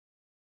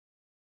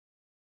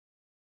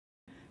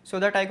so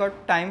that I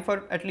got time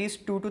for at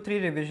least 2 to 3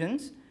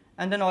 revisions,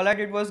 and then all I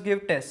did was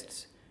give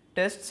tests.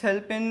 Tests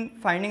help in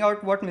finding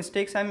out what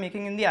mistakes I'm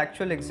making in the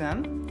actual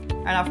exam,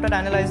 and after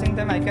analyzing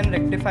them I can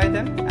rectify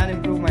them and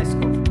improve my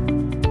score.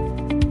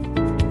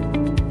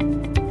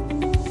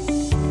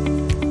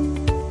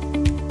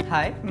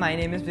 Hi, my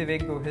name is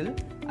Vivek Gohil.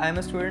 I am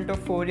a student of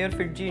 4-year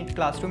Fiitjee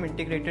Classroom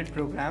Integrated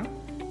Program.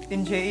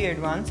 In JEE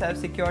Advanced, I have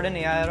secured an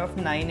AIR of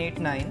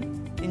 989.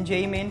 In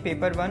JEE Main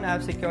Paper 1, I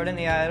have secured an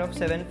AIR of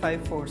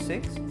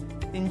 7546.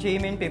 In JEE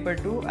Main Paper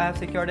 2, I have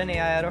secured an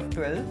AIR of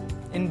 12.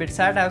 In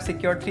BITSAT, I have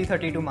secured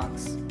 332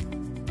 marks.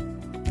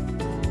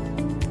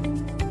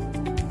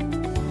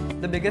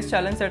 The biggest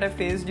challenge that I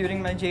faced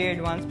during my JEE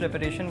Advanced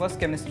preparation was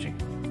chemistry.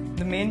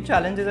 The main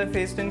challenges I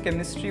faced in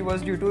chemistry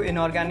was due to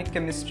inorganic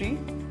chemistry.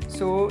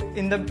 So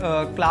in the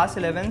class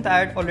 11th, I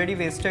had already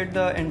wasted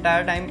the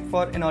entire time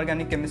for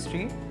inorganic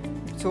chemistry.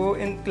 So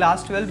in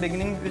class 12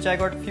 beginning, which I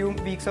got few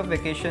weeks of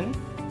vacation,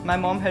 my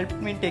mom helped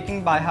me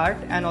taking by heart,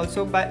 and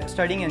also by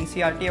studying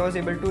NCERT, I was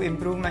able to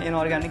improve my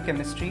inorganic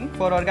chemistry.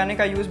 For organic,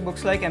 I used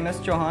books like MS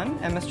Chauhan.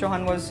 MS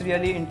Chauhan was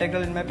really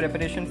integral in my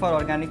preparation for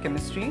organic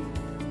chemistry.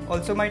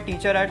 Also my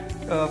teacher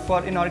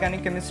for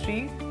inorganic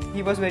chemistry,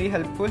 he was very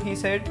helpful. He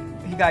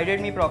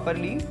guided me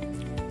properly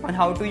on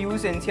how to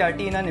use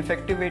NCERT in an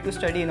effective way to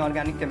study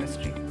inorganic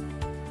chemistry.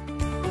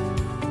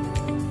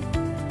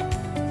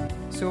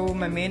 So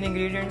my main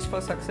ingredients for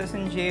success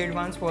in JEE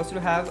Advanced was to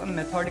have a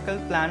methodical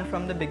plan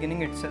from the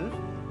beginning itself.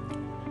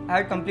 I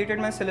had completed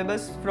my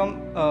syllabus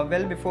from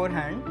well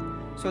beforehand,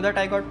 so that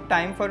I got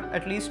time for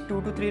at least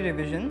 2 to 3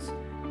 revisions,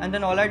 and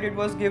then all I did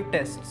was give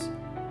tests.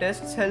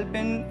 Tests help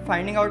in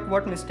finding out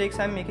what mistakes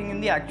I'm making in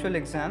the actual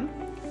exam,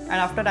 and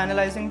after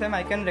analyzing them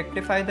I can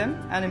rectify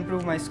them and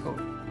improve my score.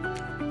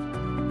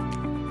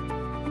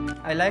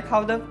 I like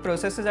how the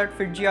processes at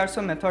Fiitjee are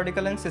so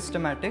methodical and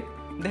systematic.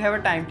 They have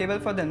a timetable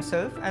for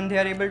themselves and they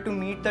are able to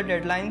meet the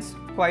deadlines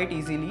quite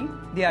easily.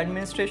 The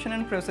administration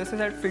and processes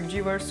at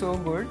Fiitjee were so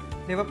good.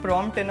 They were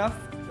prompt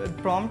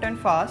and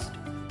fast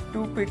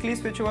to quickly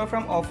switch over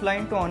from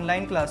offline to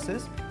online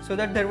classes, so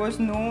that there was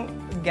no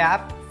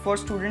gap for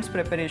students'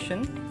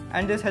 preparation,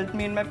 and this helped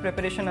me in my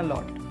preparation a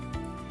lot.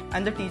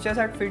 And the teachers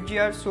at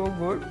Fiitjee are so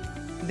good.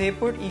 They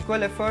put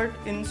equal effort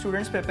in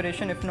students'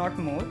 preparation, if not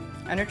more,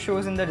 and it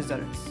shows in the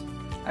results.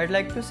 I'd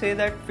like to say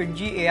that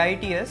Fiitjee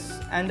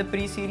AITS and the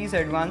pre-series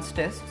advanced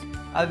tests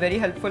are very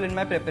helpful in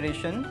my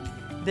preparation.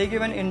 They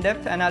give an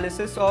in-depth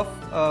analysis of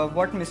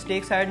what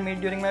mistakes I had made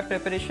during my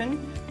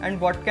preparation and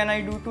what can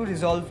I do to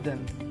resolve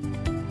them.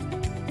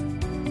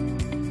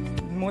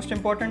 The most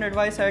important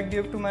advice I'd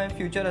give to my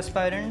future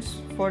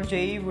aspirants for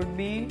JEE would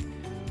be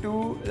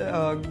to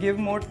give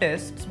more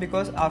tests,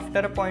 because after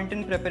a point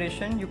in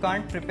preparation you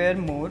can't prepare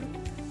more.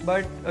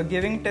 But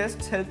giving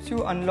tests helps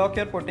you unlock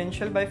your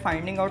potential by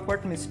finding out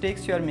what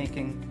mistakes you are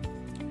making.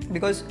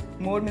 Because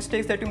more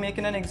mistakes that you make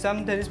in an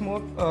exam, there is more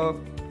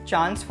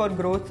chance for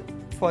growth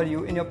for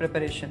you in your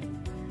preparation.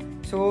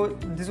 So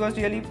this was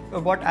really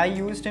what I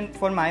used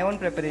for my own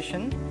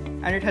preparation,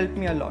 and it helped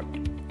me a lot.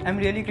 I'm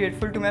really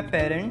grateful to my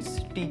parents,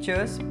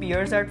 teachers,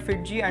 peers at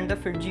Fiitjee and the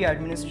Fiitjee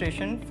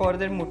administration for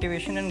their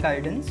motivation and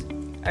guidance.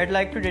 I'd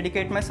like to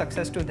dedicate my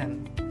success to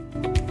them.